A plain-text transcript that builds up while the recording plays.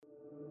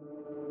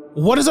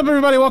What is up,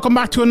 everybody? Welcome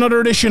back to another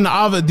edition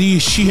of the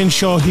Sheehan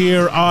Show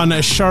here on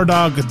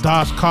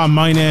Sherdog.com.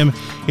 My name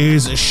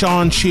is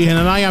Sean Sheehan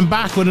and I am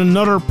back with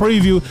another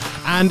preview,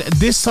 and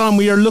this time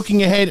we are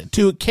looking ahead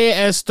to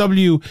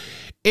KSW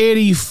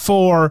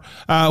 84,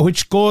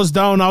 which goes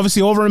down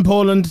obviously over in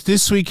Poland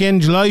this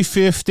weekend, July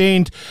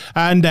 15th,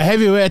 and the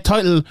heavyweight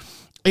title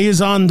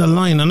is on the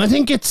line. And I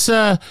think it's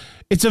a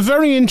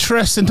very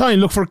interesting time,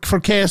 look, for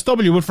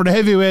KSW, but for the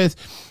heavyweight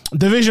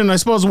division, I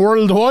suppose,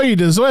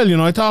 worldwide as well. You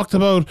know, I talked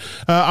about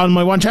on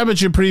my One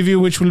Championship preview,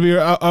 which will be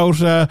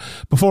out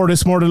before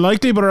this more than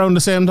likely, but around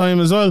the same time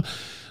as well.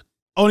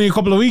 Only a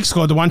couple of weeks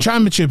ago, the One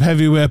Championship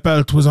heavyweight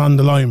belt was on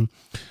the line.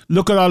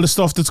 Look at all the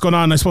stuff that's going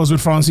on, I suppose,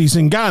 with Francis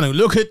Ngannou.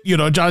 Look at,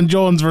 John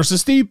Jones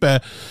versus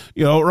Stipe.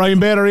 Ryan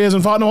Bader, he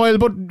hasn't fought in a while,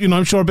 but,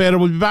 I'm sure Bader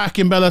will be back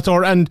in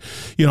Bellator and,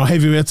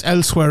 heavyweights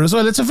elsewhere as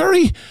well. It's a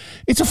funny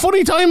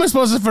time, I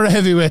suppose, for a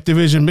heavyweight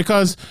division,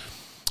 because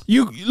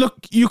you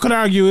could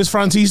argue, is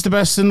Francis the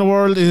best in the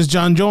world? Is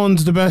John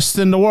Jones the best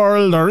in the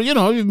world? Or,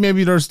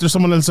 maybe there's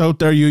someone else out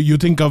there you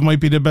think of might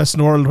be the best in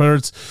the world, where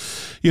it's,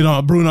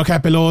 Bruno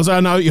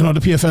Capiloza. Now, the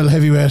PFL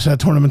heavyweight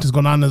tournament is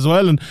going on as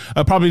well. And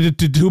probably the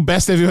two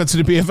best heavyweights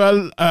in the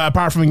PFL,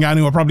 apart from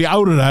Ngannou, are probably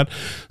out of that.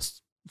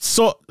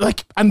 So,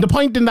 and the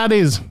point in that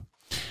is,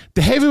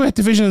 the heavyweight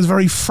division is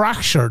very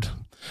fractured.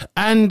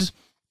 And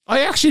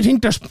I actually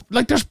think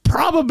there's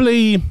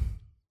probably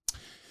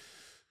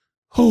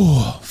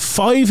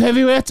 5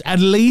 heavyweights at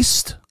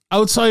least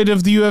outside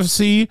of the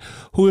UFC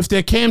who, if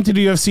they came to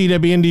the UFC, they'd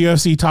be in the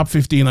UFC top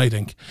 15, I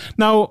think.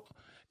 Now,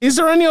 is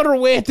there any other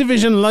weight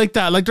division like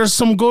that? Like, there's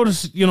some good,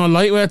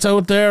 lightweights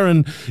out there,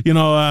 and,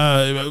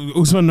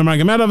 Usman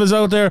Nurmagomedov is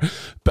out there,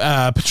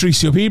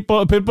 Patricio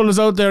Pitbull is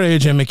out there,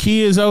 AJ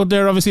McKee is out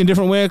there, obviously in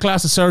different weight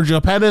classes.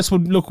 Sergio Pettis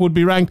would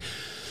be ranked.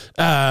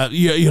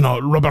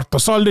 Roberto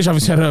Soldic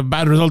obviously had a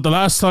bad result the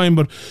last time,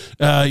 but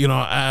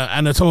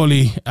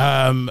Anatoly,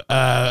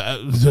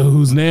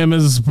 whose name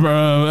is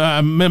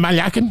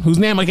Malyakin, whose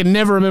name I can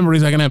never remember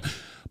his second name.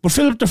 But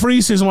Philip de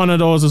Vries is one of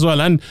those as well.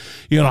 And,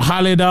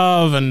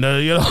 Khalidov, and,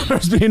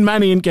 there's been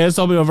many in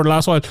KSW over the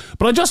last while.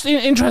 But I'm just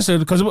interested,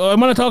 because I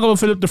want to talk about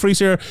Philip de Vries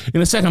here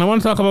in a second. I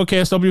want to talk about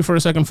KSW for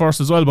a second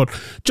first as well. But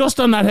just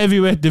on that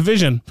heavyweight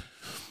division,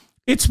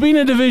 it's been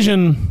a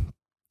division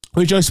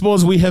which I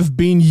suppose we have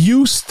been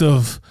used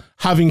of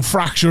having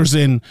fractures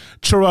in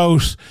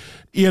throughout,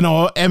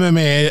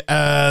 MMA.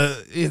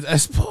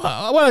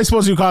 I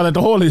suppose you call it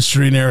the whole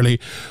history nearly,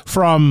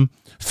 from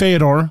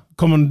Fedor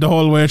coming the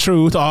whole way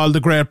through to all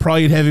the great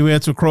Pride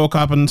heavyweights with Crow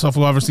Cop and stuff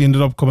who obviously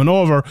ended up coming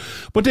over.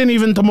 But then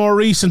even to more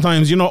recent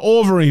times,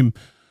 Overeem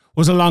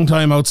was a long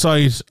time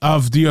outside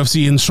of the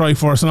UFC in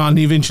Strikeforce and all, and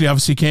he eventually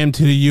obviously came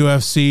to the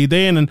UFC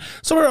then. And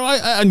so,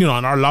 and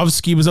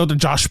Arlovsky was out there,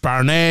 Josh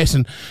Barnett,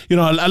 and,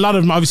 a lot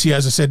of them obviously,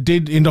 as I said,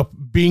 did end up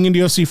being in the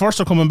UFC first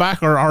or coming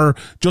back or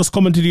just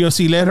coming to the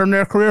UFC later in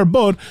their career.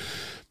 But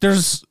there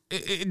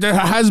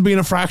has been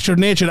a fractured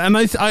nature. And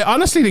I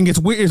honestly think it's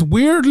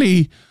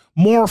weirdly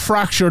more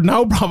fractured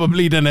now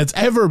probably than it's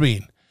ever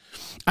been.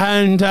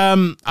 And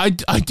I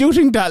do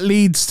think that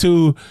leads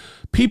to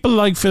people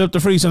like Philip de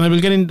Vries, and I will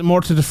get into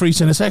more to de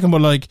Vries in a second,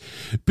 but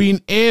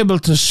being able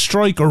to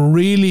strike a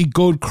really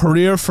good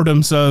career for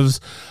themselves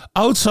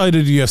outside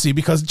of the UFC,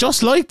 because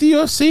just like the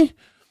UFC,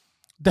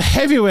 the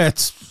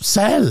heavyweights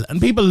sell and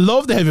people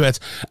love the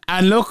heavyweights.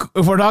 And look,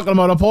 if we're talking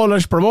about a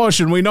Polish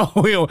promotion, we know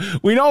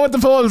what the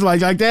Poles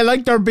like. Like, they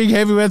like their big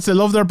heavyweights, they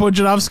love their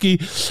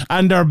Pudzianowski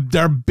and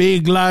their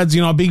big lads,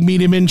 big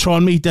medium intro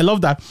and meat. They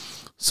love that.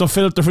 So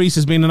Philip de Vries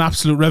has been an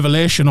absolute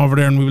revelation over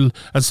there, and we will,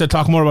 as I said,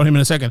 talk more about him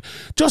in a second.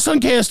 Just on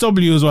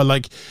KSW as well,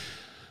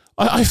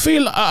 I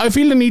feel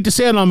the need to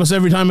say it almost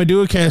every time I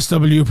do a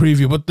KSW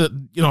preview, but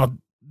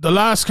the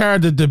last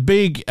card, the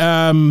big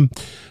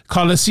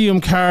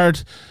Coliseum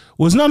card,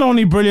 was not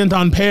only brilliant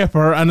on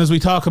paper, and as we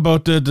talk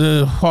about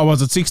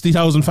the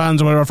 60,000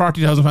 fans or whatever,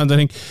 40,000 fans I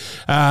think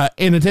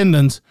in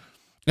attendance,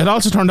 it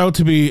also turned out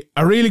to be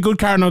a really good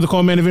card. Now the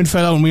co-main event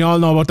fell out, and we all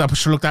know about that, but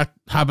sure, look, that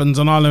happens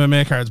on all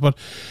MMA cards. But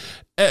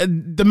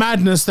the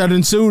madness that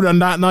ensued on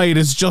that night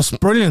is just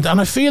brilliant. And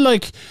I feel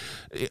like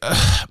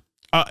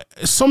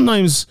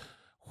sometimes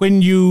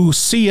when you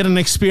see it and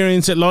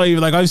experience it live,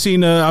 like I've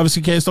seen,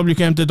 obviously KSW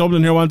came to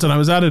Dublin here once and I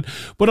was at it,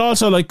 but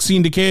also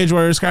seeing the Cage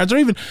Warriors cards, or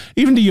even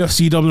the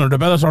UFC Dublin or the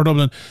Bellator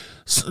Dublin,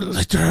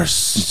 there's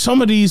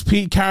some of these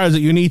cards that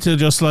you need to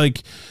just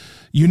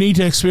you need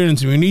to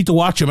experience them, you need to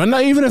watch them. And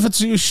not even if it's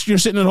you're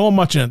sitting at home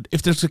watching it,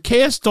 if there's a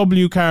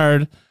KSW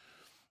card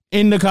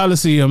in the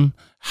Coliseum,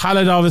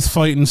 Khalidov is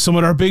fighting, some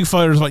of their big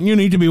fighters fighting, you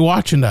need to be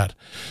watching that.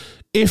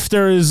 If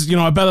there is, a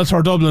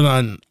Bellator Dublin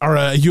on, or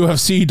a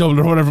UFC Dublin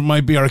or whatever it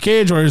might be, or a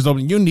Cage Warriors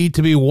Dublin, you need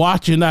to be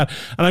watching that.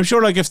 And I'm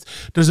sure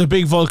if there's a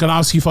big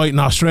Volkanovski fight in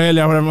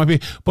Australia or whatever it might be,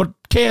 but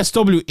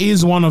KSW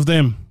is one of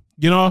them.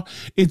 You know,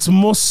 it's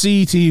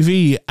must-see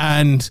TV,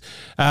 and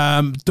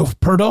the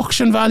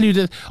production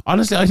value.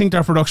 Honestly, I think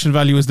their production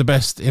value is the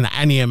best in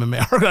any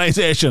MMA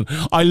organization.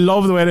 I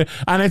love the way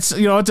and it's,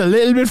 you know, it's a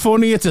little bit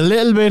funny. It's a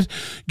little bit,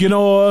 you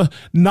know,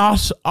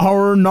 not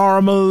our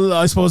normal,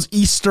 I suppose,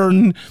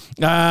 Eastern,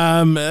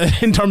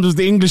 in terms of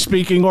the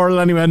English-speaking world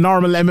anyway,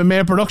 normal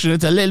MMA production.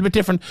 It's a little bit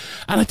different,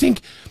 and I think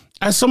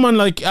as someone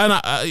like, and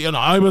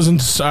I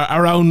wasn't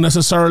around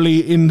necessarily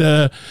in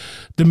the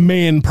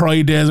main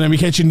Pride days, maybe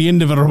catching the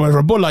end of it or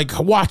whatever, but like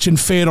watching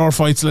Fedor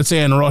fights, let's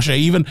say in Russia,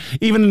 even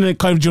in the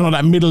kind of, you know,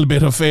 that middle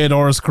bit of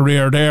Fedor's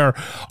career there,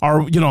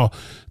 or, you know,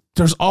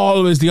 there's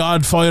always the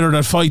odd fighter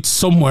that fights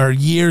somewhere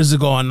years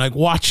ago, and like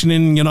watching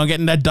in, you know,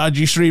 getting that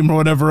dodgy stream or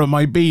whatever it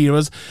might be, it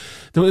was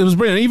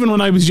brilliant. Even when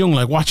I was young,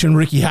 like watching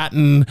Ricky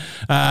Hatton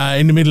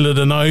in the middle of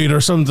the night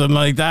or something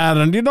like that,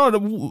 and, you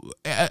know,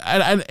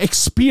 an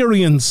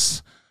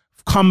experience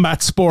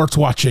combat sports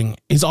watching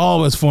is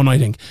always fun, I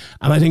think.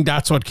 And I think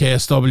that's what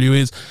KSW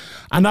is.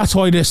 And that's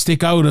why they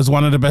stick out as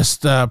one of the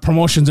best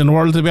promotions in the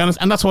world, to be honest.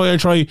 And that's why I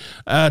try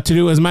to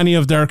do as many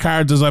of their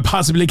cards as I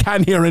possibly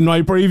can here in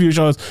my preview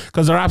shows,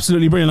 because they're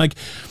absolutely brilliant. Like,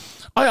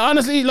 I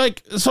honestly,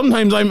 like,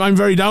 sometimes I'm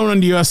very down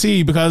on the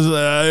UFC because,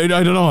 I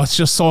don't know, it's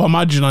just so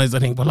homogenized, I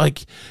think. But,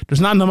 like,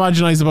 there's nothing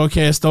homogenized about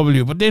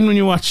KSW. But then when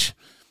you watch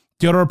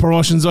the other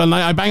promotions, well,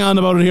 I bang on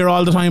about it here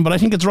all the time, but I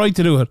think it's right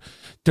to do it.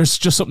 There's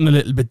just something a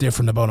little bit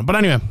different about it. But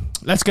anyway,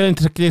 let's get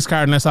into this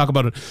card and let's talk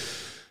about it.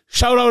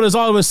 Shout out as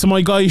always to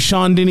my guy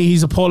Sean Dinny.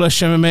 He's a Polish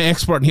MMA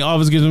expert, and he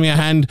always gives me a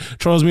hand,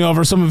 throws me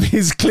over some of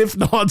his cliff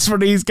notes for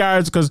these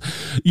cards, because,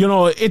 you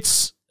know,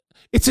 it's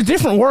a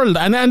different world.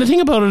 And the thing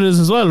about it is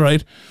as well,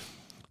 right,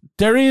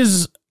 there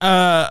is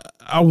a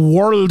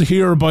world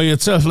here by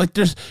itself. Like,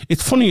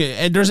 it's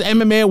funny, there's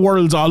MMA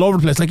worlds all over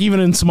the place, like even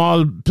in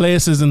small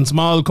places and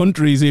small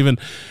countries even.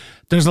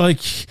 There's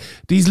like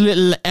these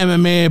little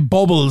MMA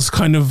bubbles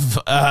kind of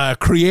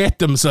create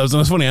themselves. And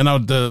it's funny, I know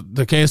the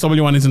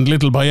KSW one isn't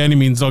little by any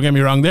means, don't get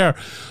me wrong there.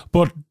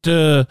 But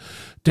they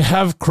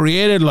have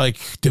created like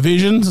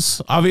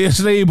divisions,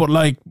 obviously, but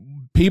like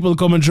people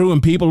coming through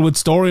and people with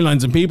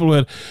storylines and people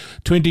with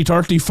 20,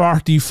 30,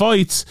 40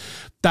 fights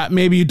that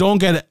maybe you don't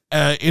get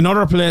in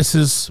other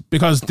places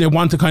because they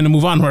want to kind of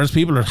move on, whereas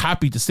people are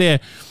happy to stay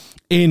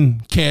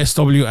in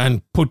KSW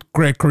and put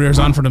great careers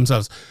on for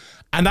themselves.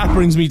 And that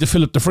brings me to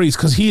Philip DeFries,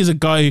 because he is a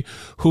guy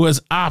who has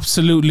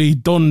absolutely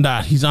done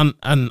that. He's on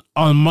an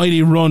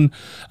almighty run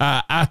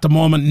at the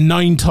moment,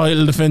 9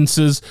 title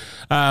defenses.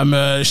 Sean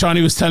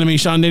Denny was telling me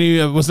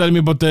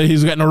about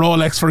he's getting a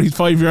Rolex for his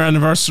 5-year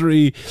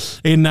anniversary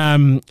in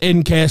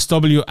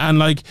KSW, and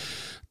like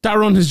that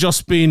run has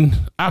just been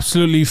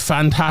absolutely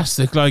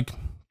fantastic. Like,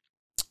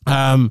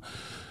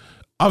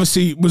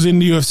 obviously was in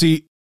the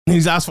UFC. When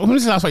was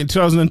his last fight? In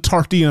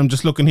 2013. I'm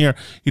just looking here.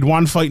 He'd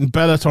one fight in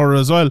Bellator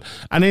as well,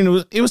 and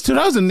then it was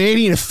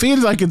 2018. It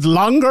feels like it's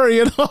longer,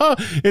 you know.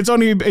 It's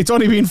only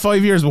been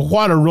 5 years, but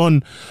what a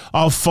run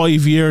of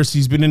 5 years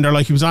he's been in there.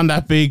 Like, he was on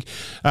that big.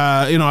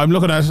 You know, I'm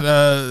looking at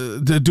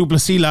the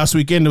Duplessis last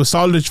weekend. It was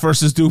Soldich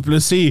versus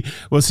Duplessis.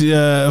 Was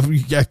at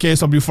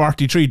KSW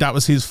 43. That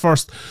was his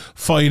first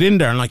fight in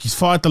there, and like he's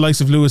fought the likes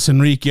of Luis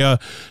Enrique,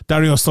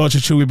 Dario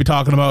Stocic, who we'll be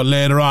talking about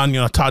later on.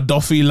 You know, Todd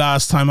Duffy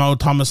last time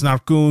out, Thomas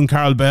Narcoon,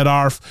 Carl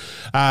Bedorf,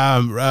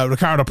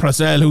 Ricardo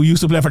Prazel, who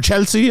used to play for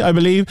Chelsea, I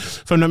believe,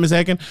 if I'm not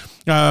mistaken.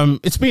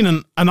 It's been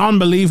an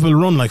unbelievable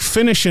run, like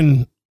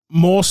finishing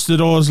most of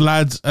those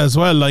lads as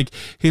well. Like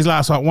his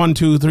last 1,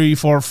 2, 3,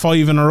 4,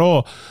 5 in a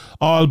row,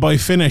 all by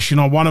finish. You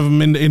know, one of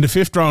them in the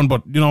 5th round,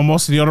 but you know,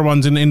 most of the other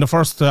ones in the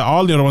first,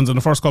 all the other ones in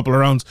the first couple of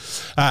rounds.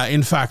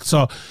 In fact,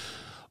 so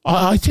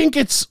I think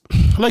it's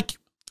like.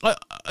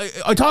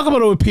 I talk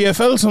about it with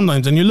PFL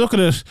sometimes, and you look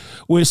at it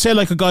with, say,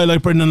 like a guy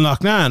like Brendan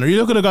Loughnane, or you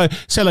look at a guy,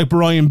 say, like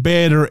Brian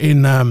Bader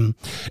in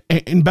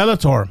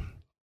Bellator.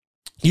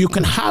 You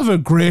can have a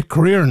great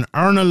career and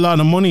earn a lot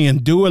of money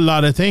and do a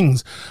lot of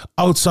things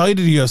outside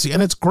of the UFC,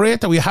 and it's great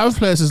that we have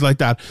places like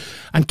that.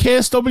 And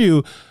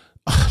KSW,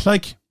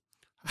 like,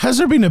 has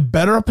there been a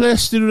better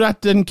place to do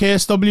that than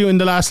KSW in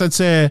the last, let's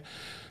say,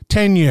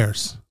 10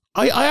 years?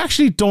 I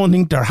actually don't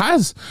think there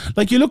has.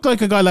 Like, you look like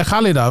a guy like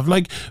Khalidov,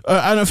 like,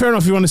 and fair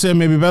enough, you want to say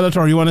maybe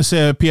Bellator, you want to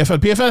say PFL.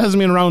 PFL hasn't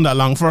been around that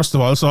long, first of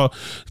all, so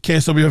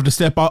KSW have to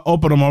step up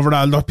at them over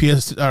that.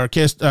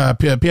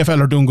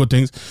 PFL are doing good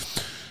things.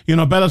 You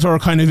know, Bellator are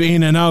kind of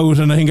in and out,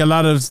 and I think a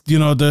lot of, you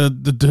know,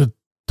 the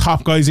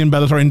top guys in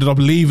Bellator ended up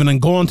leaving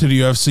and going to the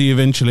UFC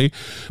eventually.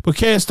 But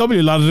KSW,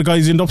 a lot of the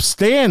guys end up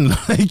staying,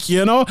 like,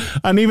 you know,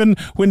 and even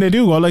when they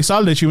do go, like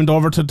Soldich, he went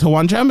over to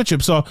one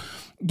championship. So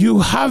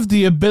you have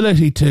the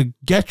ability to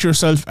get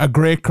yourself a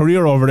great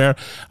career over there,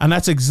 and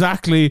that's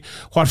exactly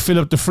what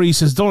Philip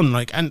DeFries has done.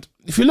 Like, and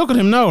if you look at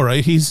him now,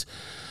 right, he's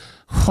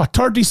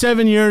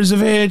 37 years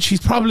of age. He's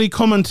probably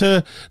coming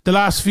to the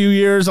last few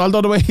years,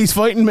 although the way he's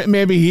fighting,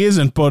 maybe he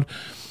isn't, but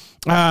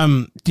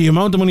the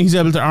amount of money he's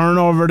able to earn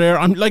over there,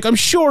 I'm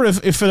sure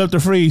if Philip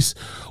DeFries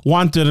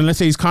wanted, and let's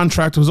say his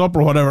contract was up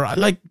or whatever,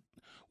 like,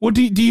 Well,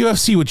 the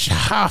UFC would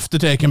have to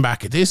take him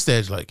back at this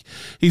stage. Like,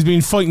 he's been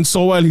fighting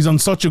so well. He's on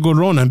such a good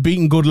run and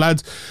beating good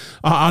lads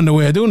on the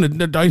way of doing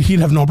it. He'd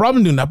have no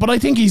problem doing that. But I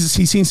think he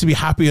seems to be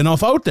happy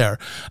enough out there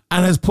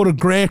and has put a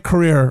great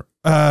career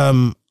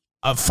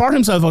for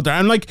himself out there.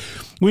 And like,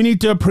 we need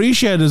to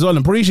appreciate as well,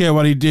 appreciate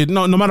what he did.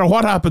 No matter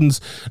what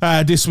happens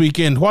this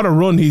weekend, what a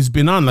run he's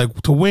been on. Like,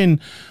 to win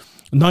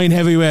 9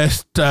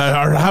 heavyweight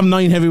or have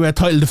 9 heavyweight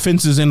title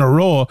defenses in a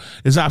row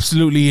is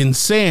absolutely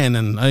insane.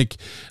 And like,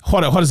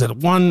 what is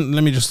it?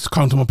 Let me just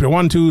count them up here.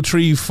 1, 2,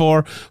 3,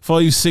 4,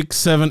 5, 6,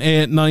 7,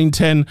 8, 9,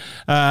 10,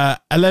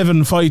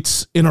 11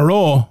 fights in a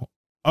row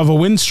of a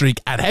win streak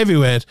at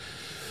heavyweight.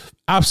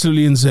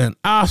 Absolutely insane.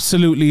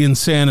 Absolutely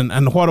insane.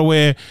 And what a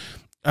way,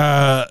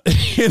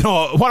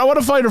 what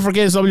a fighter for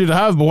KSW to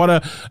have, but what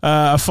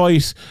a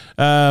fight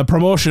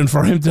promotion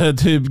for him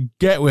to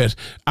get with.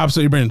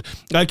 Absolutely brilliant.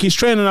 Like, he's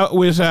training out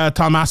with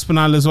Tom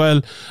Aspinall as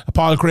well,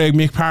 Paul Craig,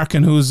 Mick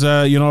Parkin, who's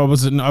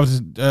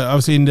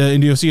obviously in the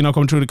UFC now,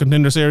 coming through the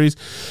Contender Series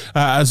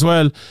as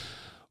well.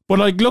 But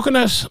like, looking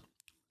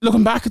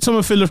back at some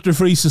of Philip de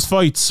Vries's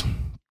fights,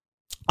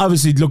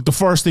 obviously, look, the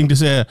first thing to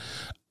say,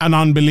 an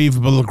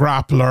unbelievable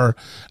grappler.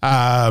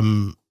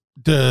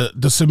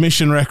 The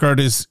submission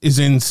record is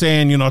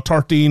insane.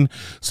 13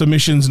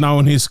 submissions now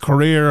in his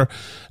career,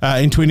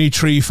 in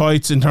 23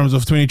 fights in terms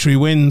of 23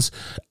 wins.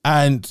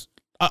 And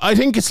I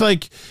think it's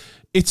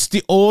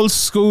the old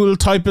school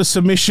type of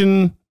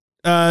submission,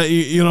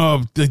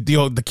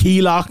 the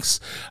key locks.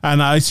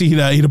 And I see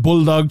that he had a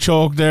bulldog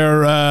choke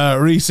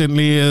there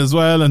recently as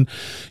well. And,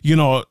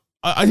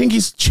 I think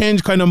he's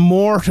changed kind of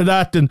more to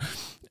that than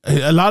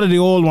a lot of the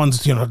old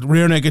ones,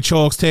 rear naked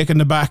chokes, taking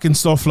the back and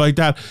stuff like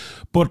that.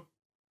 But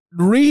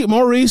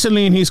more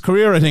recently in his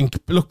career, I think,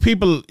 look,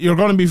 people, you're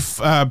going to be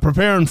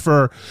preparing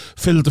for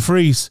Phil de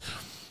Vries.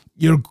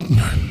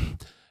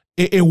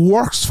 It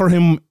works for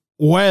him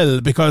well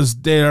because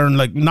they're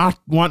like not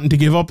wanting to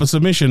give up a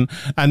submission,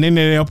 and then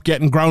they end up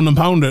getting ground and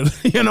pounded,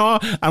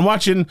 and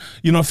watching,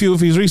 a few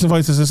of his recent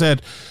fights, as I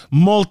said,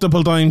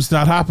 multiple times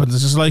that happens.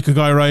 It's just like a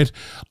guy, right,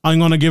 I'm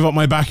going to give up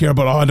my back here,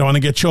 but I don't want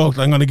to get choked.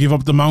 I'm going to give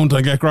up the mount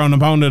and get ground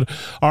and pounded,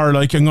 or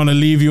like, I'm going to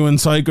leave you in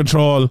side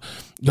control.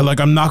 Like,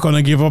 I'm not going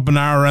to give up an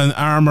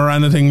arm or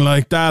anything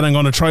like that. I'm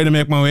going to try to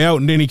make my way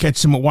out. And then he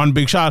catches him with one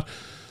big shot,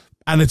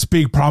 and it's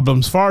big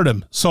problems for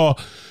them. So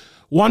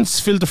once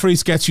Phil de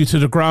Vries gets you to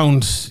the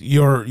ground,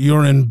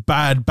 you're in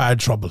bad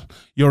trouble.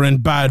 You're in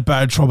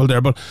bad trouble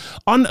there. But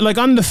on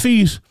the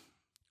feet,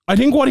 I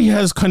think what he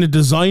has kind of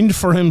designed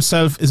for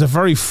himself is a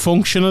very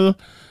functional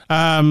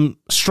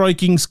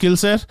striking skill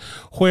set,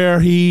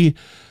 where he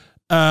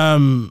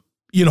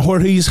where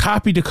he's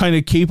happy to kind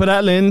of keep it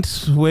at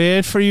length,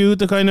 wait for you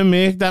to kind of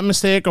make that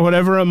mistake or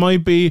whatever it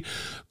might be,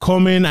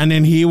 come in, and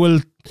then he will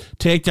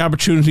take the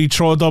opportunity,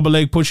 throw a double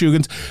leg, push you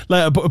against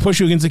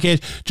the cage.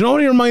 Do you know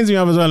what he reminds me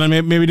of as well?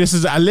 And maybe this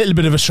is a little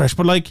bit of a stretch,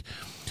 but like,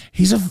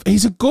 he's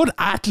a good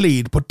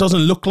athlete, but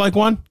doesn't look like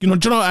one.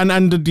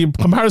 And the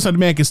comparison I'd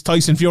make is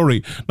Tyson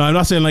Fury. Now, I'm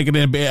not saying like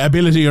an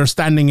ability or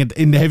standing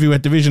in the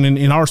heavyweight division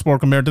in our sport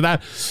compared to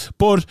that,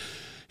 but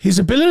his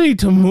ability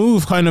to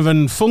move kind of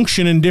and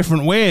function in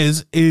different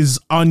ways is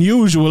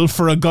unusual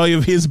for a guy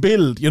of his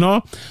build,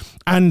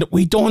 And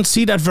we don't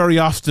see that very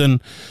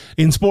often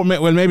in sport.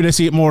 Well, maybe they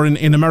see it more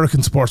in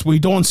American sports. We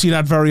don't see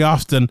that very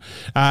often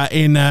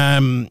in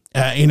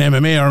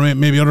MMA or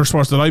maybe other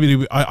sports that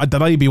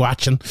I'd be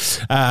watching,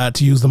 to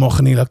use the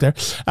Mochanil up there.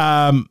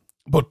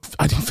 But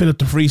I think Philip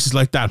de Vries is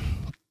like that.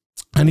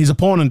 And his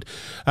opponent,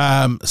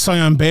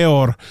 Sheehan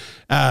Bajor,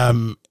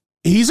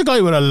 he's a guy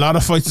with a lot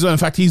of fights as well. In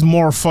fact, he's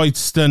more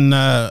fights than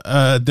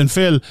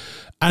Phil.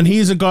 And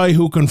he's a guy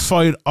who can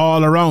fight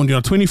all around.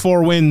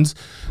 24 wins,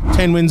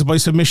 10 wins by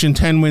submission,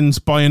 10 wins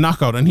by a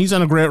knockout. And he's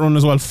on a great run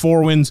as well,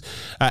 4 wins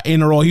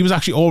in a row. He was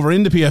actually over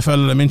in the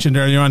PFL that I mentioned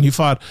earlier on. He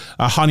fought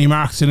Honey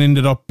Marks and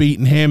ended up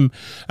beating him.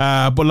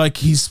 But like,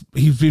 he's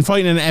been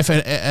fighting in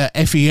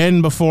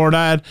FEN before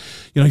that.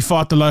 He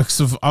fought the likes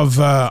of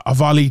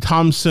Ali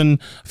Thompson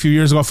a few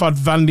years ago. Fought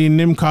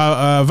Valentina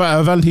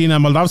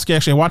Moldavsky.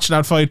 Actually, I watched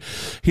that fight.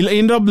 He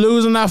ended up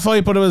losing that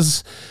fight, but it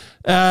was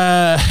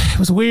a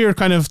weird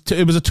kind of,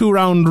 it was a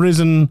 2-round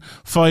risen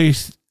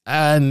fight,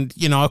 and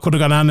it could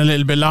have gone on a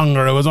little bit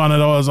longer. It was one of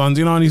those ones,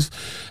 and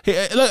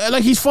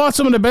he's fought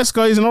some of the best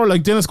guys in the world,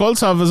 like Denis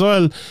Goltsov as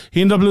well.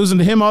 He ended up losing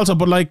to him also,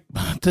 but like,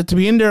 to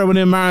be in there with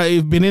him,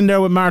 been in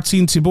there with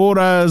Marcin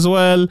Tybura as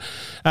well.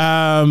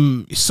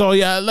 So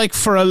yeah, like,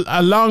 for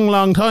a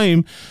long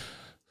time,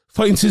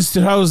 fighting since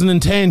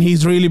 2010,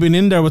 he's really been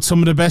in there with some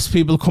of the best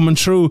people coming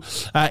through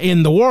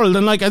in the world.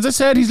 And like, as I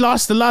said, he's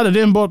lost a lot of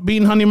them, but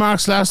beating Honey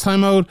Marks last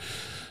time out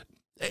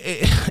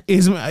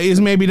is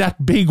maybe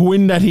that big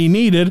win that he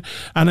needed,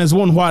 and has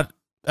won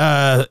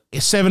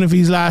 7 of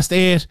his last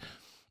 8.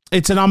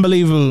 It's an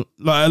unbelievable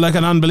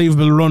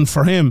run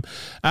for him.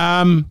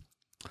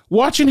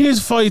 Watching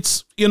his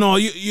fights, you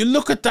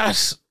look at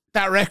that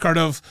record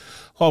of,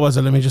 what was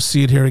it? Let me just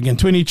see it here again.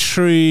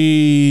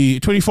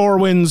 24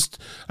 wins,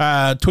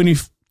 20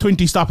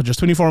 stoppages.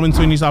 24 wins,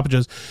 20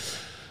 stoppages.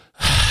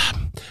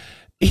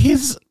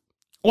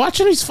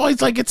 watching his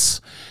fights, like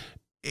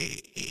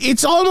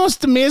it's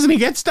almost amazing he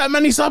gets that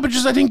many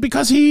stoppages, I think,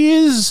 because he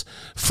is,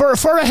 for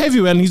a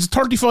heavyweight, and he's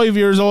 35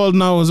 years old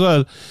now as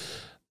well,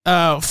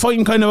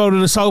 fighting kind of out of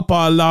the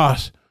southpaw a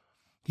lot.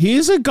 He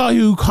is a guy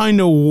who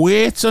kind of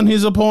waits on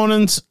his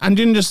opponents and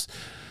then just...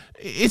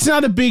 It's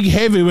not a big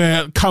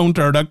heavyweight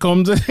counter that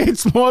comes.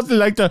 It's mostly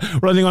like the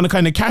running on a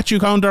kind of catch you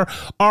counter,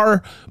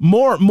 or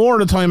more of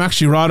the time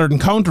actually, rather than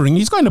countering,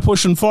 he's kind of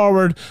pushing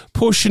forward,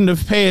 pushing the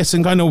pace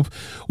and kind of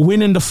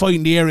winning the fight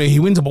in the area. He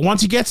wins it, but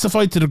once he gets the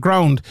fight to the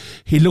ground,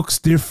 he looks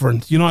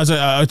different. You know, as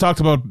I talked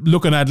about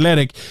looking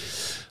athletic,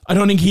 I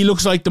don't think he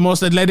looks like the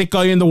most athletic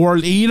guy in the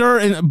world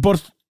either,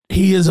 but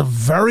he is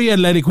very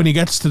athletic when he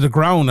gets to the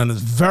ground and is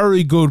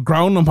very good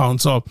ground and pound.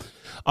 So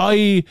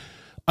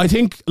I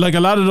think, like, a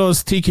lot of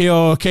those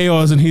TKO,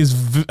 KOs in his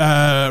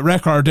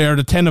record there,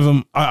 the 10 of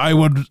them, I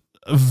would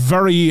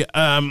very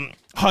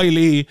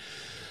highly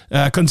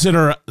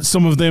consider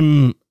some of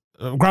them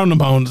ground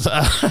and pound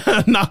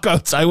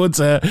knockouts, I would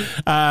say,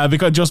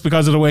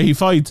 because of the way he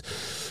fights.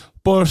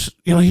 But,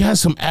 you know, he has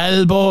some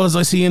elbows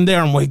I see in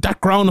there, and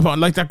that ground and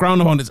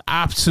pound is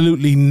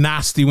absolutely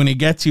nasty when he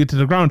gets you to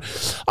the ground.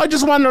 I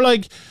just wonder,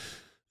 like,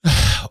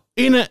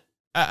 in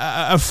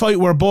a fight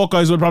where both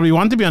guys would probably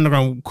want to be on the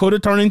ground, could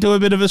it turn into a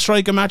bit of a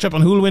striking matchup,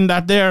 and who'll win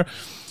that there?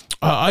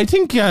 I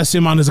think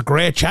Simon has a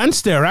great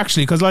chance there,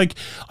 actually, because, like,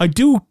 I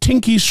do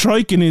think his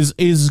striking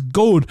is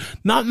good,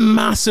 not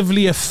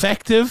massively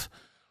effective.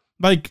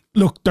 Like,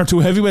 look, they're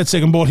two heavyweights,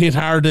 they can both hit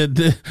hard.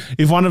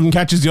 If one of them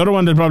catches the other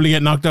one, they'll probably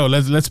get knocked out.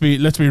 Let's be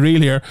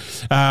real here.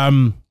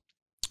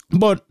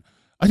 But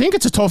I think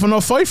it's a tough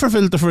enough fight for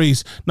Phil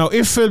DeFries. Now,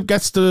 if Phil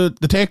gets the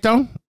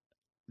takedown,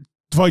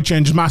 the fight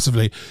changes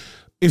massively.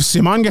 If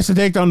Simon gets the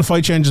takedown, the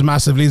fight changes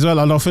massively as well,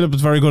 although Philip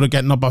is very good at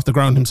getting up off the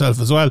ground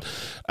himself as well,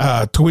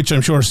 to which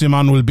I'm sure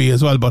Simon will be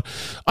as well. But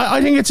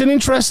I think it's an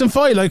interesting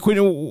fight. Like,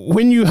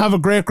 when you have a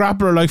great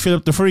grappler like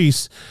Philip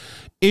DeFries,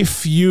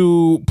 if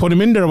you put him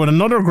in there with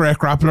another great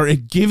grappler,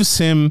 it gives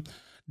him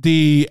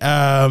the,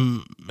 a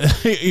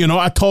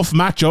tough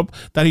matchup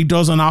that he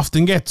doesn't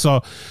often get.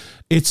 So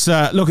it's,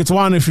 it's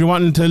one, if you're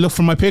wanting to look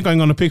for my pick, I'm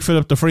going to pick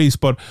Philip DeFries,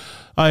 but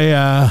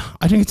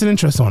I think it's an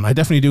interesting one. I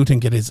definitely do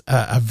think it is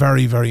a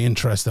very, very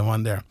interesting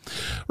one there.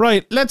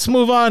 Right, let's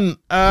move on.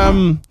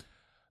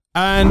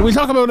 And we'll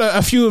talk about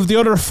a few of the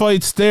other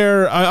fights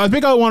there. I'll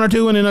pick out one or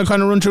two and then I'll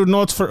kind of run through the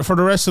notes for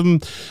the rest of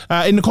them.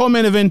 In the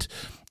co-main event,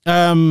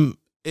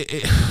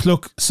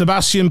 look,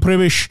 Sebastian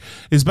Pribish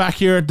is back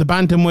here at the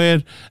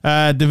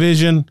bantamweight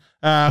division.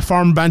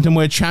 Former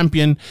bantamweight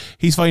champion.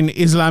 He's fighting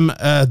Islam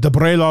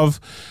Dobrelov.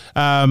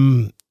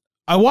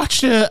 I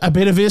watched a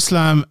bit of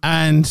Islam,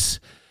 and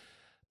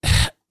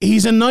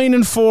he's a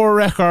 9-4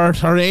 record,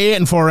 or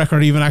 8-4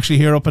 record even, actually,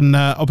 here up in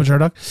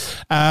Sherdog.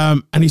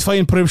 And he's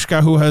fighting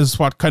Pribshka, who has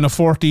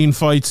 14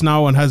 fights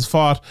now and has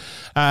fought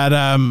at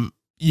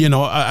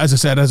as I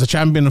said, as a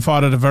champion, and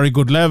fought at a very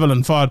good level,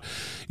 and fought,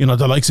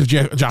 the likes of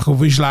Jaco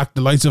Wislak,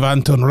 the likes of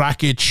Anton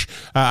Rakic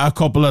a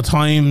couple of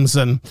times,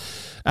 and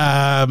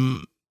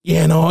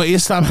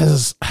Islam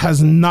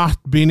has not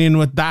been in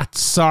with that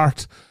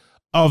sort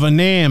of a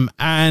name,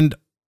 and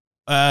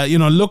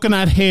looking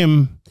at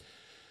him,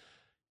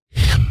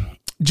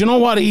 do you know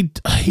what, he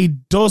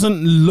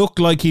doesn't look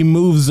like he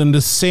moves in the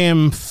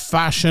same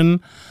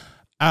fashion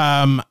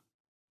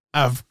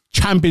of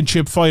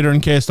championship fighter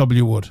in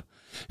KSW would,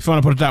 if you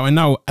want to put it that way.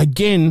 Now,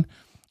 again,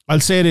 I'll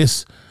say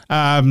this,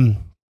 when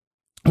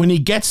he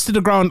gets to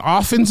the ground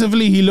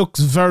offensively, he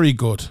looks very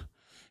good.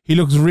 He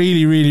looks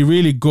really, really,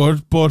 really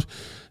good, but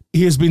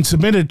he has been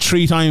submitted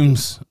 3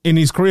 times in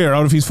his career.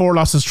 Out of his 4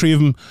 losses, 3 of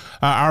them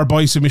are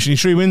by submission.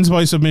 He's 3 wins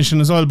by submission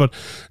as well. But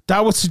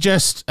that would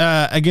suggest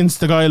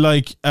against a guy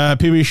like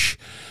Pribish,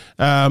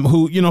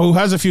 who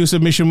has a few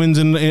submission wins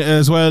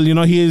as well.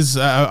 He is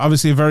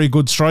obviously a very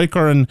good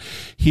striker, and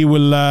he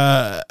will,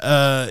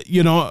 I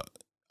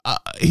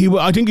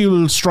think he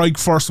will strike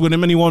first with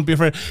him, and he won't be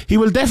afraid. He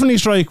will definitely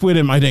strike with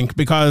him, I think,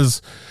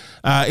 because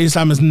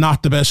Islam is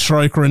not the best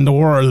striker in the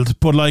world,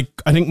 but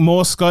I think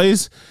most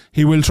guys,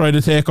 he will try to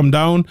take him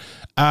down.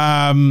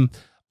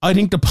 I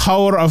think the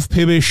power of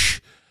Pribish,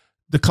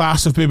 the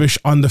class of Pribish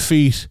on the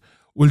feet,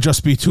 will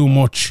just be too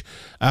much.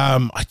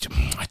 I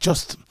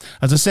just,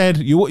 as I said,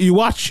 you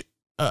watch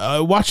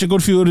a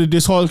good few of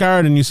this whole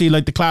card, and you see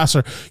the class,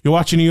 or you're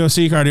watching a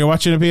UFC card, you're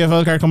watching a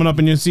PFL card coming up,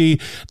 and you see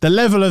the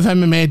level of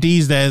MMA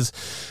these days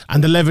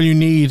and the level you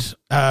need.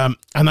 And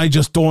I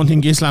just don't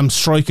think Islam's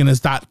striking is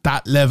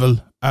that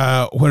level.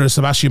 Whereas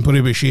Sebastian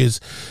Pribish is,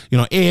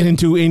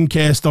 8-2 in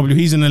KSW.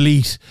 He's an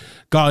elite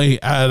guy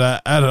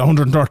at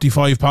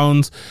 135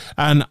 pounds,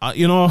 and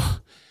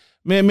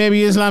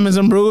maybe Islam has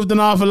improved an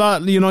awful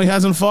lot. He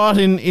hasn't fought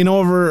in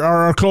over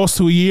or close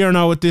to a year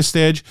now at this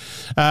stage.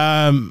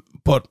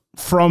 But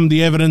from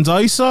the evidence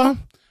I saw,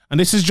 and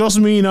this is just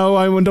me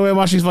now, when I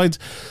watch these fights,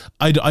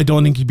 I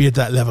don't think he'd be at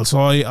that level. So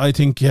I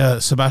think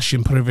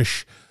Sebastian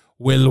Pribish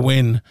will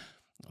win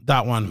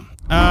that one.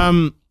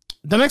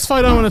 The next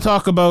fight I want to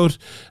talk about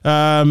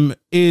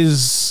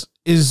is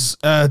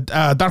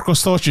Darko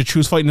Stocic,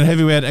 who's fighting at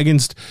heavyweight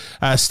against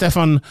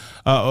Stefan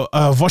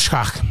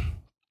Voskak.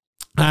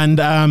 And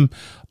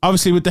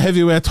obviously with the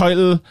heavyweight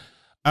title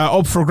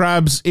up for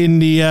grabs in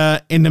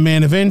the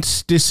main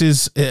event, this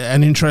is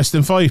an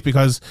interesting fight,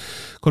 because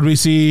could we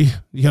see,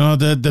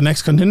 the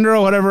next contender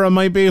or whatever it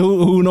might be?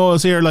 Who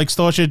knows here? Like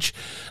Stocic,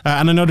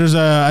 and I know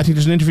I think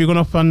there's an interview going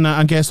up on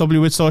KSW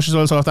with Stocic as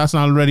well. So if that's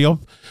not already up,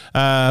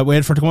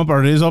 wait for it to come up,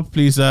 or it is up.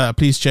 Please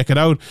check it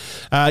out.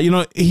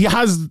 He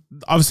has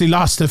obviously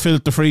lost to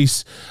Philip de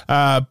Vries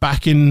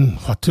back in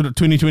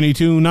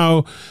 2022.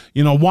 Now,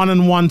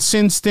 1-1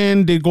 since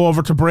then. Did go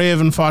over to Brave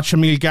and fought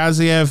Shamil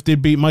Gaziev.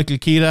 Did beat Michael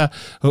Keita,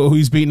 who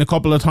he's beaten a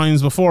couple of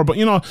times before. But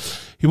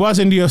he was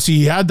in the UFC.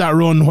 He had that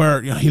run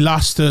where he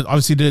lost to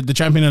obviously the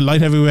champion in light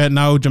heavyweight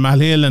now, Jamal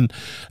Hill, and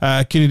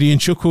Kennedy and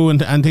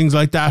Chukwu and things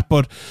like that.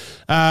 But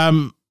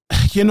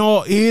he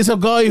is a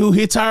guy who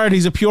hits hard.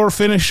 He's a pure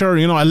finisher.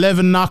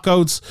 11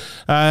 knockouts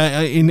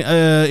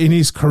in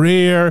his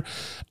career,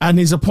 and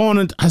his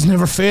opponent has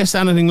never faced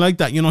anything like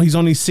that. He's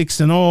only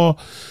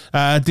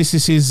 6-0. This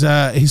is his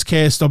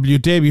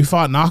KSW debut. He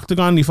fought in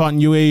Octagon. He fought in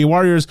UAE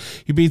Warriors.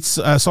 He beats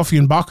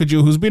Sofian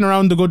Bakaju, who's been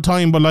around a good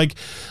time, but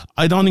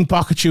I don't think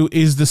Bakaju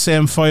is the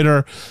same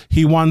fighter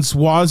he once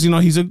was.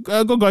 He's a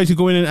good guy to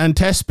go in and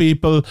test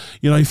people.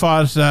 He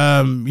fought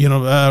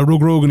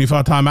Rug Rug, and he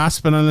fought Tom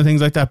Aspen and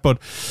things like that. But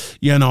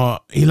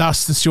he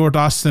lost to Stuart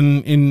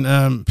Austin in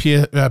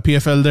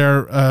PFL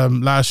there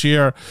last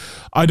year.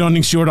 I don't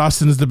think Stuart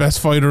Austin is the best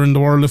fighter in the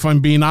world, if I'm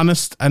being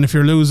honest. And if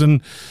you're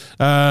losing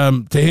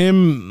to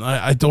him,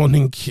 I don't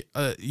think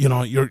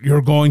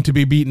you're going to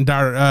be beating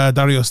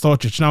Dario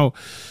Stocic. Now,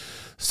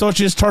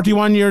 Stocic is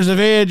 31 years of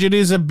age. It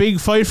is a big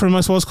fight for him,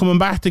 I suppose, coming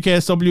back to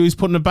KSW. He's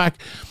putting it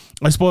back,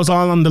 I suppose,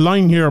 all on the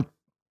line here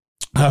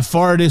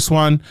for this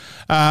one.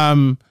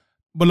 But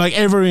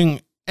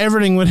everything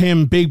with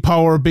him, big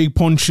power, big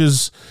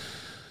punches,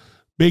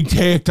 big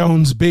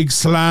takedowns, big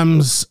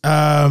slams,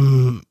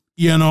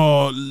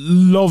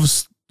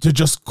 loves to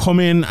just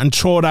come in and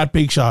throw that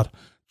big shot.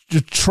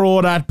 Just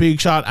throw that big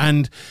shot.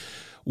 And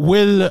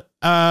will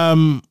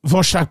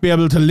Voskak be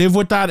able to live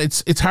with that?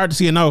 It's hard to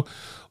see it now.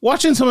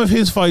 Watching some of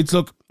his fights,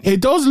 he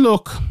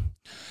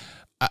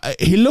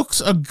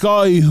looks a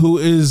guy who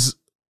is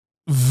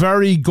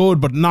very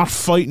good, but not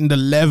fighting the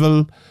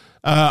level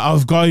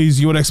of guys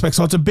you would expect.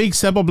 So it's a big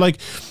step up. Like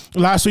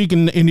last week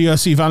in the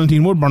UFC,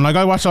 Valentine Woodburn,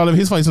 I watched all of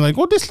his fights and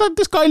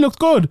this guy looked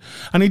good,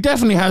 and he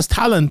definitely has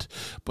talent.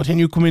 But then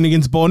you come in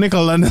against Bo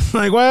Nickel and it's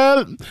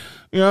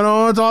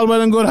it's all well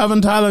and good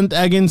having talent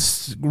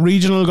against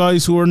regional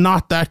guys who are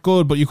not that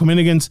good, but you come in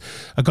against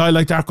a guy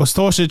like Darko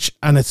Stocic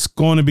and it's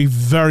going to be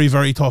very,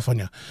 very tough on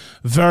you.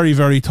 Very,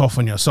 very tough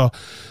on you. So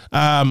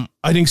I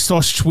think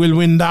Stocic will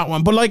win that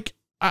one. But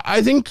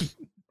I think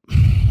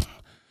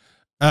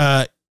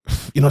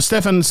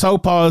Stefan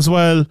Southpaw as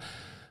well,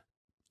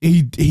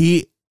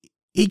 he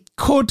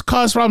could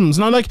cause problems.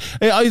 Now,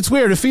 it's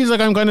weird. It feels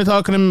like I'm kind of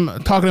talking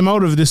him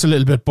out of this a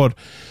little bit, but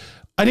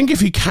I think if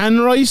he can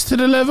rise to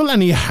the level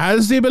and he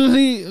has the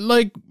ability,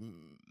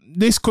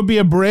 this could be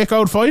a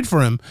breakout fight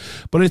for him.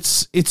 But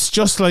it's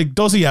just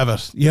does he have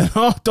it?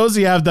 Does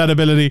he have that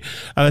ability?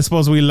 And I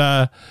suppose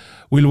we'll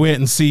wait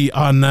and see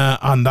on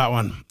that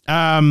one.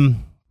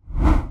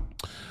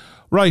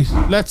 Right,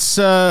 let's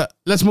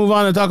move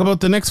on and talk about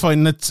the next fight,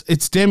 and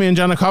it's Damian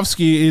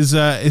Janikowski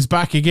is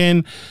back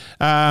again.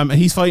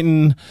 He's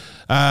fighting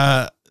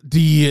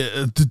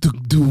the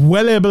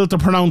well able to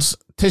pronounce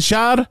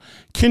Teshar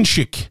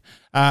Kinshik,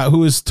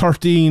 who is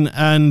 13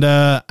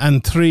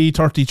 and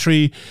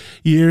 33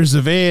 years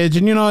of age.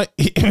 And,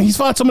 he's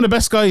fought some of the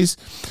best guys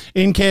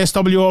in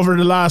KSW over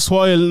the last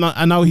while,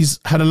 and now he's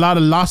had a lot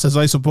of losses,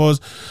 I suppose.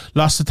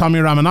 Lost to Tommy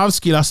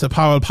Ramanovsky, lost to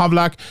Pavel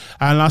Pavlak,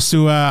 and lost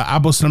to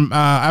Abus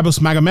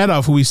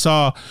Magomedov, who we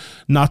saw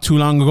not too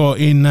long ago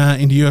in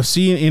the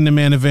UFC in the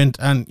main event.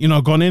 And,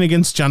 going in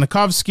against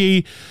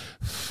Janikowski,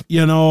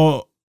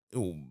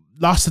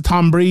 lost to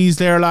Tom Breeze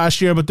there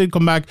last year, but did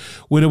come back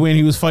with a win.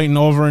 He was fighting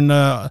over in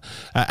a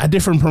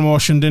different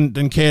promotion than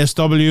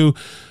KSW.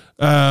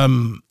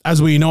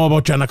 As we know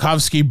about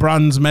Janikowski,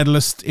 bronze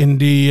medalist in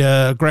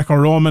the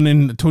Greco-Roman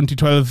in the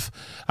 2012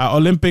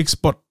 Olympics,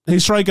 but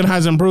his striking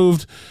has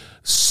improved.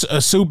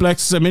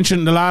 Suplex, I mentioned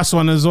in the last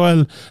one as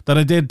well that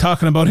I did,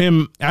 talking about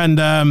him,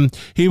 and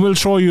he will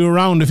throw you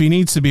around if he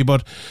needs to be.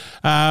 But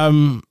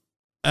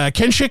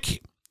Kinshik,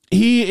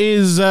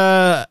 his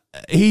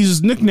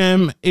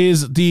nickname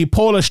is the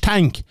Polish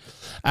Tank,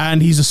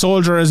 and he's a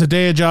soldier as a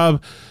day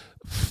job.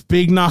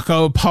 Big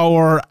knockout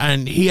power,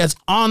 and he has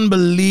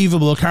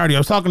unbelievable cardio. I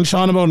was talking to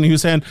Sean about it, and he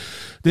was saying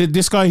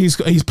this guy,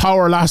 his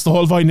power lasts the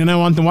whole fight. And I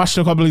went and watched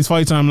a couple of these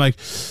fights, and I'm like,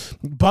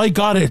 by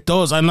God, it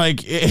does. I'm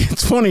like,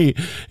 it's funny,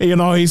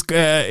 he's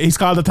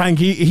called a tank.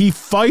 He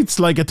fights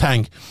like a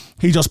tank.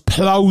 He just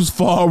plows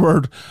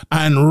forward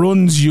and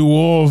runs you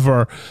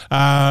over.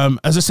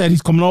 As I said,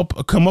 he's come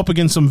up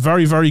against some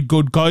very, very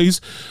good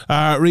guys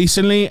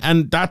recently,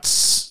 and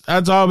that's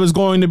always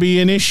going to be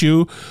an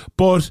issue.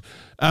 But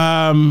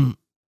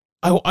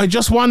I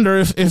just wonder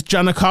if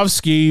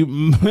Janikowski,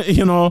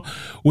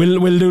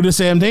 will do the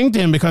same thing to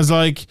him, because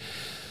like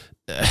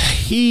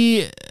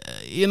he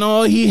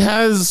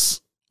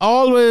has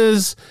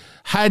always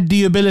had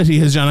the ability,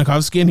 his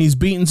Janikowski, and he's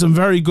beaten some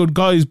very good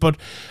guys, but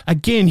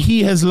again,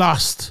 he has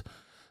lost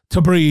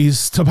to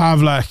Breeze, to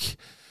Pavlak,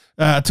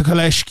 to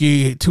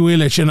Koleshki, to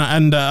Illich,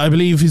 and I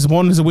believe he's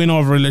won his win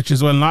over Illich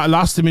as well.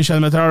 Lost to Michel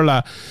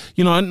Materla,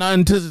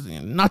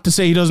 and not to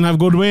say he doesn't have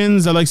good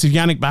wins, the likes of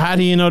Yannick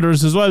Bahati and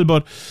others as well,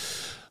 but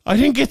I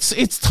think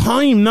it's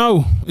time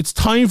now. It's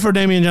time for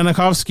Damian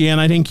Janikowski, and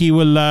I think he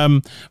will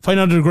find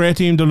out a great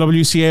team, the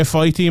WCA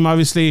fight team.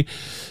 Obviously,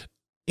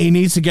 he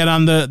needs to get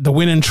on the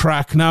winning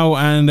track now,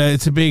 and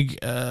it's a big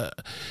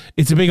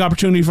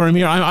opportunity for him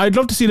here. I'd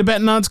love to see the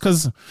betting odds,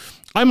 because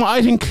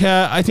I think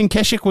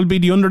Keshik will be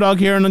the underdog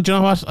here, and do you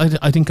know what?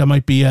 I think I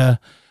might be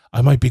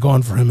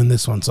going for him in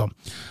this one. So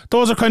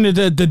those are kind of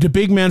the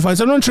big man fights.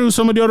 I'll run through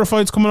some of the other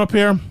fights coming up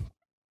here.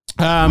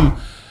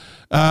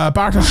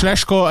 Bartosz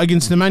Leszko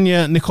against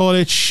Nemanja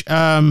Nikolic.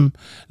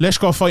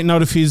 Leszko fighting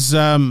out of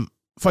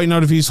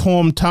his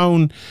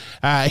hometown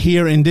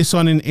here in this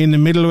one in the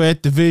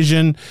middleweight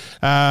division.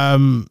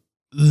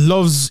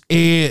 Loves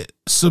a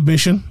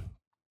submission.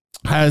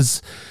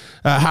 Has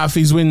half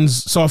his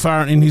wins so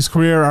far in his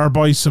career are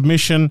by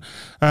submission,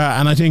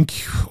 and I think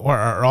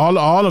or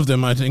all of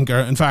them, I think,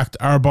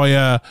 are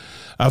by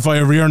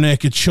via rear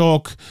naked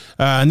choke.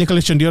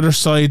 Nikolic on the other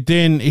side,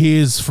 then he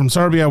is from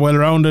Serbia, well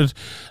rounded,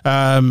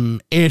 8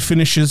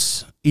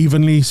 finishes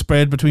evenly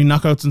spread between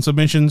knockouts and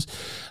submissions.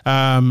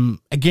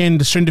 Again,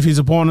 the strength of his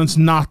opponents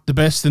not the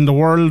best in the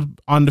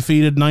world,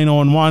 undefeated,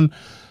 9-0-1,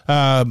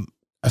 a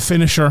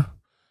finisher,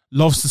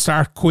 loves to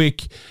start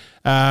quick.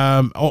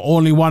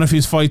 Only one of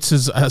his fights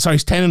is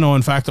 10-0.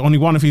 In fact, only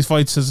one of his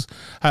fights is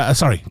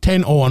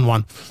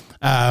 10-0-1,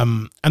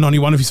 and only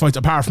one of his fights,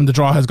 apart from the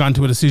draw, has gone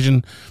to a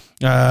decision.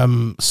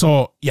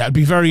 So yeah, it'd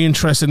be very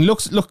interesting.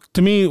 Look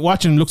to me,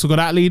 watching him, looks a good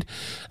athlete,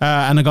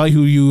 and a guy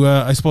who you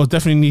I suppose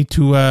definitely need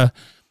to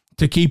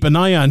keep an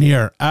eye on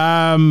here.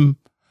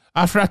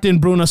 After that, then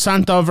Bruno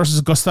Santos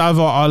versus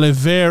Gustavo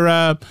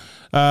Oliveira.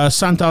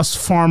 Santos,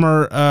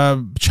 former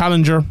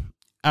challenger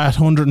at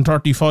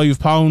 135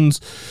 pounds.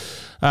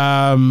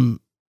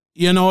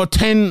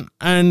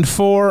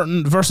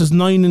 10-4 versus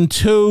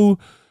 9-2.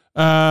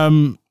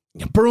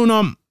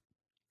 Bruno,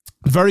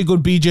 very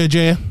good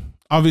BJJ.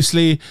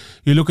 Obviously,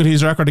 you look at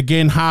his record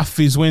again, half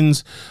his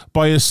wins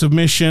by a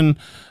submission.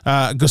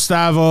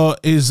 Gustavo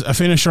is a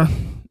finisher.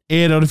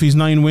 8 out of his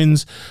 9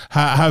 wins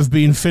have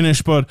been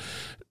finished, but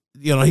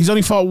he's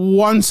only fought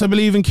once, I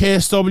believe, in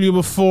KSW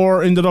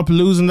before, ended up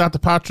losing that to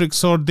Patrick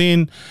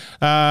Sordin.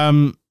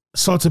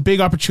 So it's a big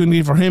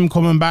opportunity for him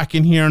coming back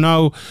in here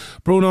now.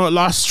 Bruno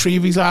lost 3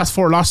 of his last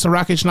 4, lost to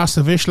Rakic, lost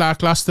to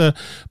Vishlak, lost to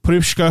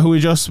Pripshka, who we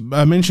just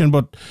mentioned,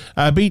 but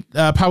beat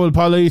Pavel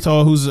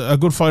Polito, who's a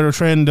good fighter,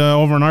 trained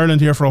over in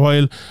Ireland here for a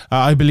while,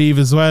 I believe,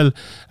 as well.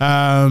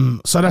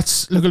 So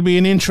it'll be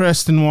an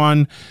interesting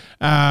one.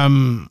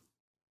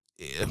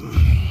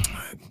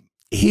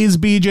 His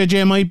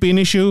BJJ might be an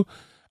issue,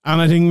 and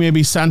I think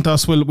maybe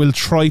Santos will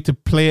try to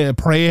play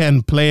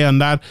on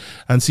that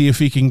and see if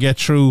he can get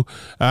through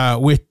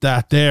with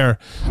that there.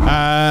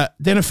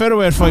 Then a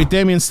featherweight fight,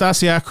 Damian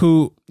Stasiak,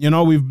 who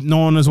we've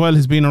known as well,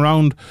 has been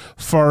around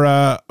for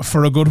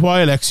a good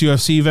while.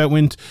 Ex-UFC vet,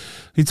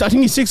 I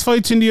think he's 6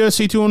 fights in the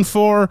UFC,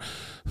 2-4.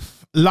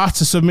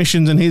 Lots of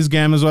submissions in his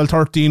game as well.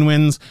 13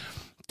 wins,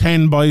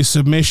 10 by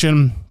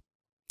submission.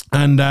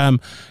 And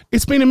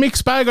it's been a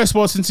mixed bag, I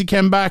suppose, since he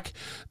came back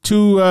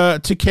to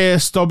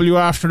KSW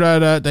after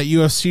that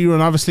UFC run.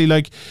 Obviously,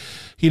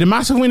 he had a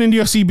massive win in the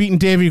UFC, beating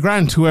Davy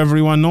Grant, who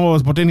everyone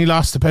knows, but then he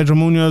lost to Pedro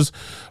Munoz,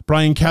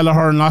 Brian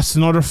Kelleher, and lost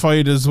another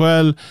fight as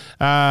well.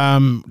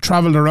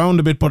 Travelled around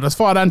a bit, but has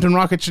fought Anton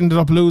Rakic, ended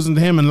up losing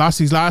to him, and lost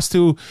his last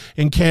 2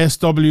 in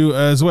KSW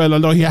as well,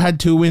 although he had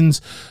 2 wins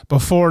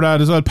before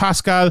that as well.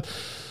 Pascal,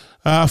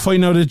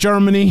 fighting out of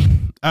Germany,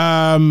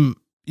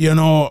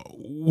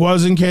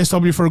 was in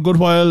KSW for a good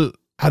while,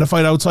 had a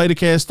fight outside of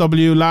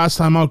KSW last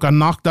time out, got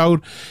knocked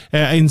out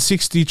in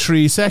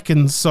 63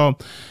 seconds. So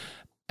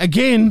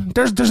again,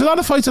 there's a lot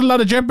of fights and a lot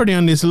of jeopardy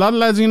on this. A lot of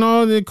lads,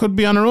 they could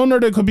be on a run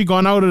or they could be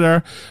going out of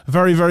there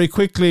very, very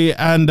quickly.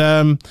 And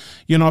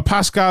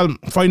Pascal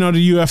fighting out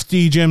of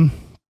UFD gym,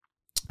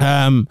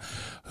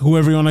 who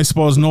everyone, I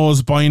suppose,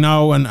 knows by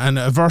now, and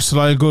a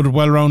versatile, good,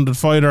 well-rounded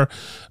fighter,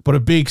 but a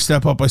big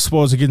step up, I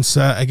suppose, against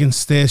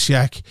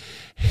Stasiak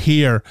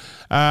here.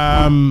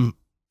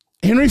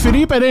 Henry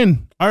Felipe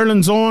then,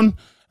 Ireland's own,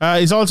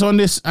 is also on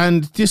this,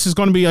 and this is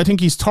going to be, I think,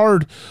 his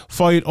 3rd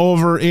fight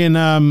over in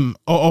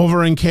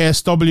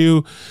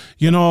KSW.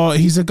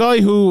 He's a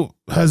guy who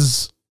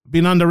has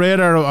been on the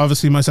radar,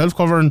 obviously myself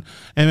covering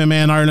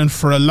MMA in Ireland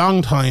for a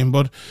long time,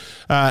 but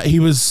he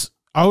was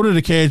out of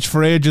the cage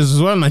for ages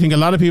as well, and I think a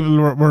lot of people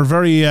were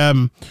very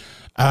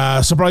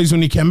surprised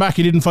when he came back.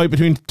 He didn't fight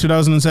between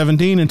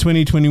 2017 and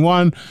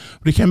 2021, but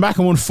he came back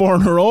and won 4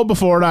 in a row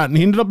before that, and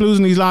he ended up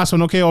losing his last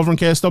one, over in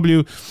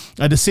KSW,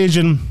 a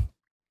decision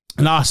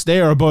loss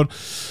there, but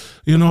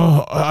you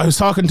know, I was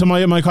talking to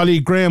my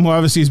colleague Graham, who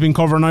obviously has been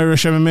covering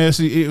Irish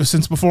MMA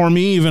since before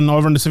me, even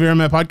over in the Severe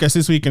MMA podcast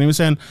this week, and he was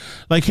saying,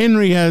 like,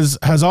 Henry has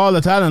all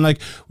the talent.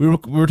 Like, we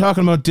were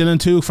talking about Dylan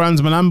Tuke,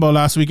 Franz Malambo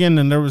last weekend,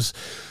 and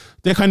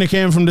they kind of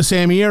came from the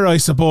same era, I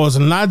suppose,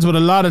 and lads with a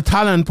lot of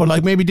talent, but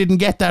like maybe didn't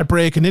get that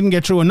break and didn't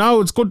get through. And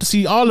now it's good to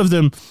see all of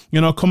them, you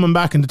know, coming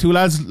back. And the two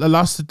lads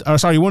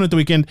won at the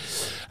weekend,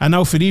 and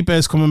now Felipe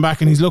is coming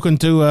back, and he's looking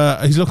to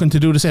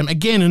do the same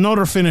again.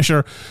 Another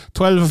finisher.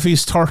 12 of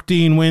his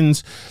 13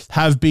 wins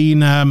have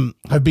been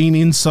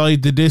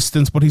inside the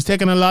distance, but he's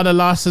taken a lot of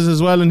losses as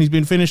well, and he's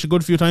been finished a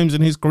good few times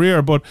in his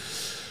career. But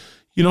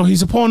you know,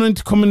 his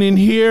opponent coming in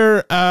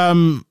here,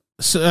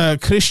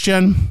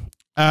 Christian.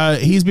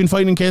 He's been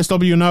fighting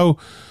KSW now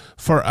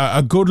for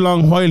a good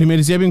long while. He made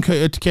his debut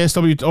to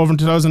KSW over in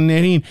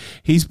 2018.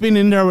 He's been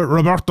in there with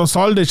Roberto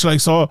Soldic.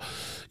 Like, so,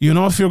 you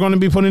know, if you're going to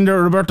be put in there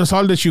with Roberto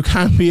Soldic, you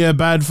can't be a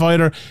bad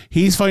fighter.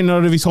 He's fighting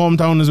out of his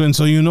hometown as well.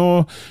 So, you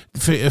know,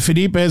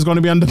 Felipe is going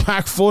to be on the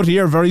back foot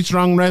here. Very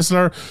strong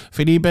wrestler.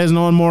 Felipe is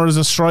known more as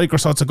a striker,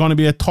 so it's going to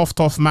be a tough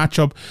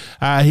matchup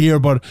here.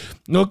 But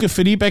look, if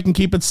Felipe can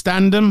keep it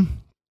standing,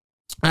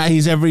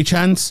 he's every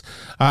chance.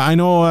 I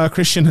know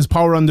Christian has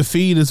power on the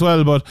feet as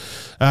well, but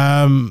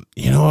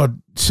you know,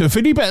 so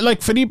Felipe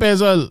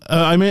as well.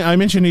 I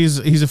mentioned he's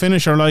a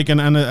finisher, like, and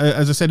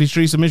as I said, he's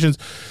 3 submissions.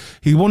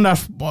 He won that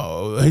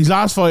his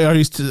last fight, or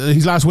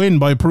his last win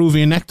by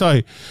Peruvian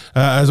necktie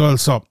as well.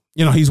 So,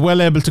 you know, he's well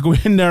able to go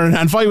in there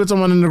and fight with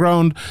someone in the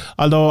ground,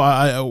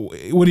 although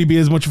would he be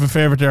as much of a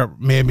favourite there?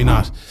 Maybe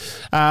not.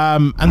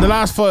 And the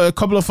last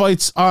couple of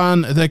fights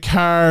on the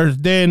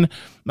card then,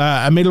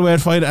 a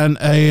middleweight fight and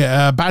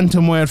a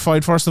bantamweight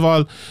fight. First of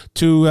all,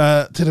 to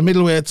the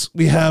middleweights,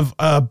 we have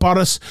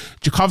Boris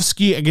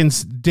Jakovsky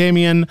against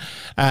Damian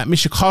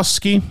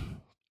Mishakowski.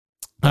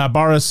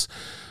 Boris,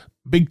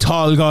 big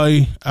tall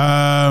guy,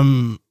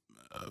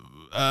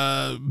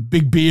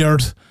 big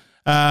beard,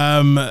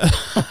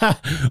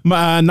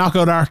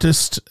 knockout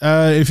artist,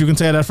 if you can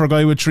say that for a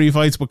guy with 3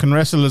 fights but can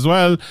wrestle as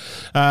well.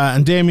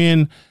 And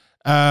Damien,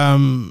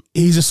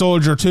 he's a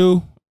soldier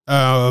too.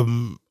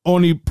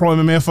 Only pro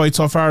MMA fight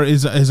so far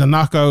is a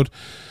knockout.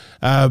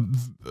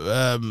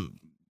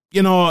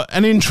 You know,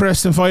 an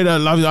interesting fight.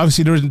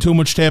 Obviously there isn't too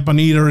much tape on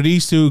either of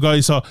these two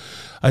guys, so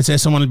I'd say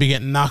someone will be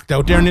getting knocked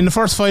out there. And in the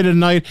first fight of the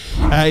night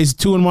is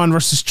 2-1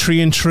 versus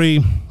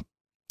 3-3.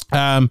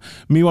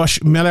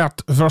 Miłosz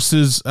Mellert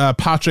versus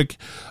Patrick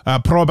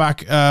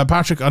Probak.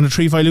 Patrick on a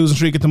 3-fight losing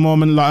streak at the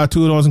moment,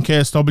 2 of those in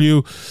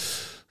KSW.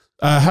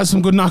 Has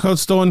some good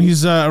knockouts though in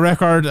his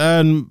record,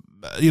 and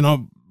you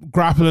know,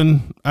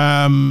 grappling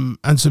and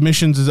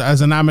submissions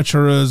as an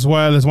amateur, as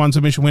well as 1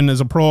 submission win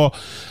as a pro.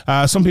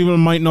 Some people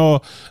might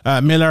know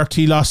Mellert.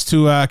 He lost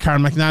to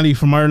Karen McNally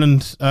from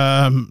Ireland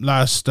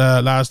last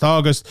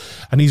August,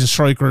 and he's a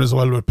striker as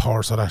well with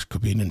power, so that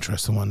could be an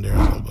interesting one there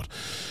as well. But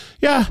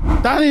yeah,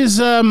 that is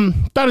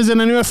it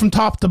anyway from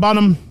top to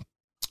bottom.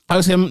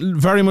 Obviously, I'm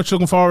very much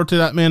looking forward to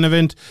that main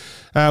event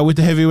with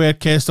the heavyweight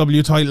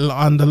KSW title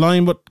on the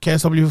line. But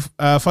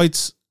KSW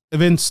fights,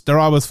 events, they're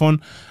always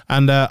fun,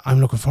 and I'm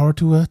looking forward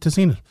to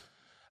seeing it.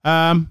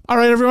 All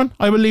right, everyone,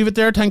 I will leave it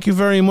there. Thank you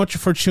very much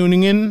for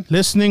tuning in,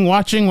 listening,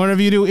 watching,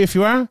 whatever you do. If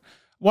you are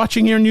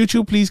watching here on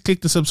YouTube, please click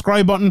the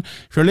subscribe button.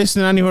 If you're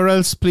listening anywhere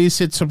else, please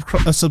hit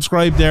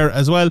subscribe there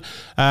as well,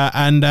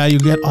 and you'll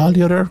get all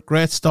the other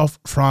great stuff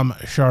from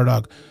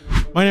Sherdog.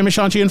 My name is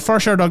Sean Sheehan for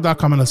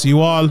Sherdog.com, and I'll see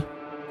you all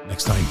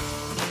next time.